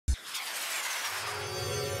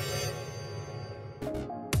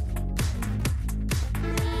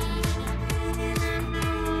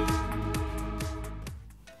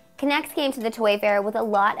NEX came to the toy fair with a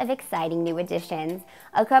lot of exciting new additions.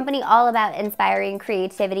 A company all about inspiring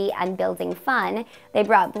creativity and building fun, they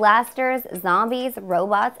brought blasters, zombies,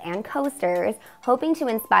 robots, and coasters, hoping to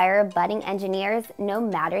inspire budding engineers no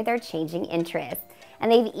matter their changing interests.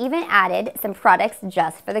 And they've even added some products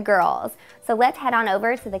just for the girls. So let's head on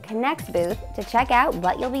over to the NEX booth to check out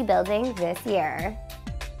what you'll be building this year.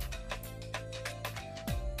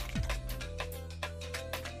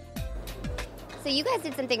 So you guys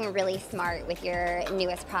did something really smart with your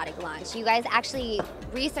newest product launch. You guys actually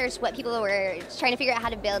researched what people were trying to figure out how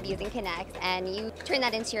to build using NEX, and you turned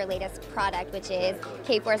that into your latest product, which is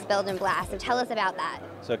K-Force Build and Blast. So tell us about that.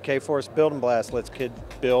 So K-Force Build and Blast lets kids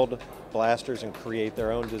build blasters and create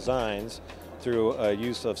their own designs through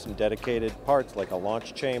use of some dedicated parts like a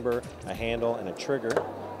launch chamber, a handle, and a trigger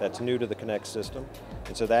that's new to the NEX system.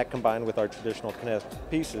 And so that combined with our traditional NEX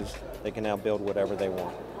pieces, they can now build whatever they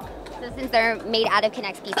want. So since they're made out of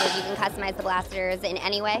NEX pieces, you can customize the blasters in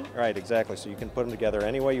any way? Right, exactly. So you can put them together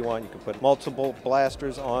any way you want. You can put multiple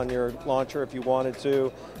blasters on your launcher if you wanted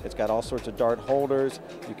to. It's got all sorts of dart holders.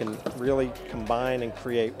 You can really combine and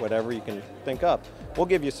create whatever you can think up. We'll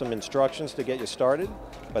give you some instructions to get you started,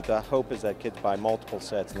 but the hope is that kids buy multiple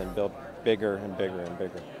sets and then build bigger and bigger and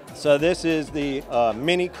bigger. So this is the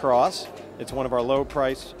Mini Cross. It's one of our low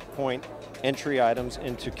price point entry items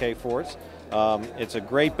into K-Force. It's a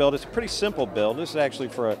great build. It's a pretty simple build. This is actually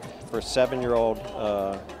for a 7-year-old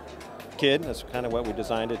kid. That's kind of what we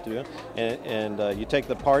designed it to do. And you take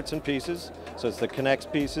the parts and pieces. So it's the NEX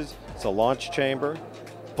pieces. It's a launch chamber,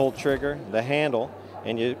 pull trigger, the handle,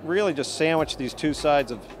 and you really just sandwich these two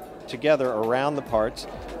sides together around the parts,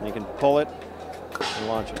 and you can pull it and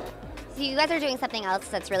launch it. So you guys are doing something else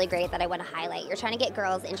that's really great that I want to highlight. You're trying to get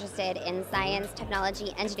girls interested in science,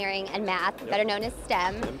 technology, engineering, and math, better known as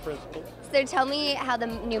STEM. STEM principles. So tell me how the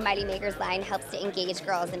new Mighty Makers line helps to engage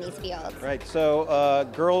girls in these fields. Right, so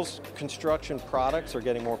girls' construction products are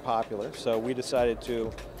getting more popular, so we decided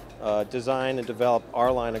to design and develop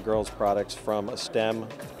our line of girls' products from a STEM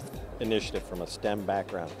initiative, from a STEM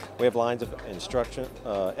background. We have lines of instruction,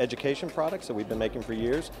 education products that we've been making for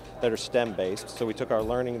years that are STEM based. So we took our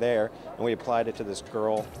learning there and we applied it to this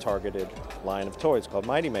girl targeted line of toys called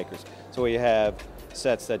Mighty Makers. So we have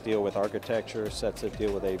sets that deal with architecture, sets that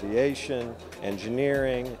deal with aviation,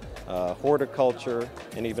 engineering, horticulture,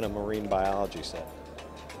 and even a marine biology set.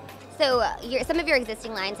 So some of your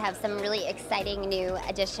existing lines have some really exciting new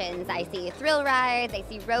additions. I see thrill rides, I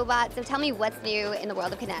see robots. So tell me what's new in the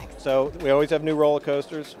world of NEX. So we always have new roller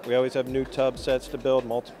coasters. We always have new tub sets to build,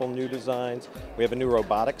 multiple new designs. We have a new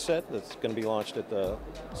robotic set that's going to be launched at the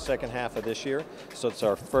second half of this year. So it's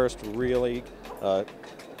our first really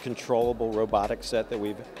controllable robotic set that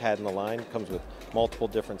we've had in the line. It comes with multiple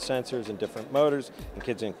different sensors and different motors, and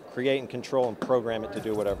kids can create and control and program it to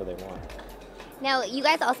do whatever they want. Now, you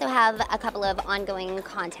guys also have a couple of ongoing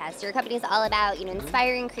contests. Your company is all about,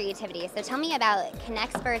 inspiring creativity. So tell me about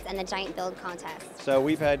Knexperts and the Giant Build Contest. So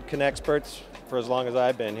we've had Knexperts for as long as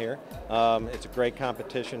I've been here. It's a great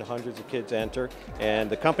competition. Hundreds of kids enter, and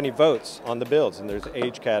the company votes on the builds. And there's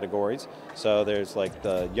age categories. So there's like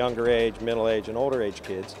the younger age, middle age, and older age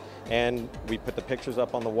kids. And we put the pictures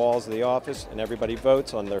up on the walls of the office, and everybody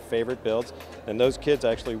votes on their favorite builds. And those kids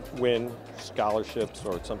actually win scholarships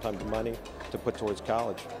or sometimes money to put towards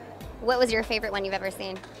college. What was your favorite one you've ever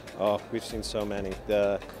seen? Oh, we've seen so many.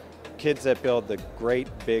 The kids that build the great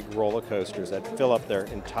big roller coasters that fill up their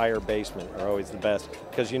entire basement are always the best,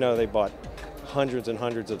 because they bought hundreds and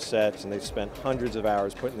hundreds of sets and they've spent hundreds of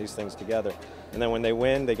hours putting these things together. And then when they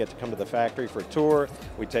win, they get to come to the factory for a tour.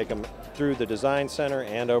 We take them through the design center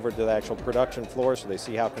and over to the actual production floor so they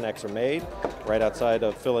see how NEX are made right outside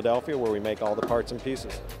of Philadelphia, where we make all the parts and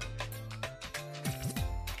pieces.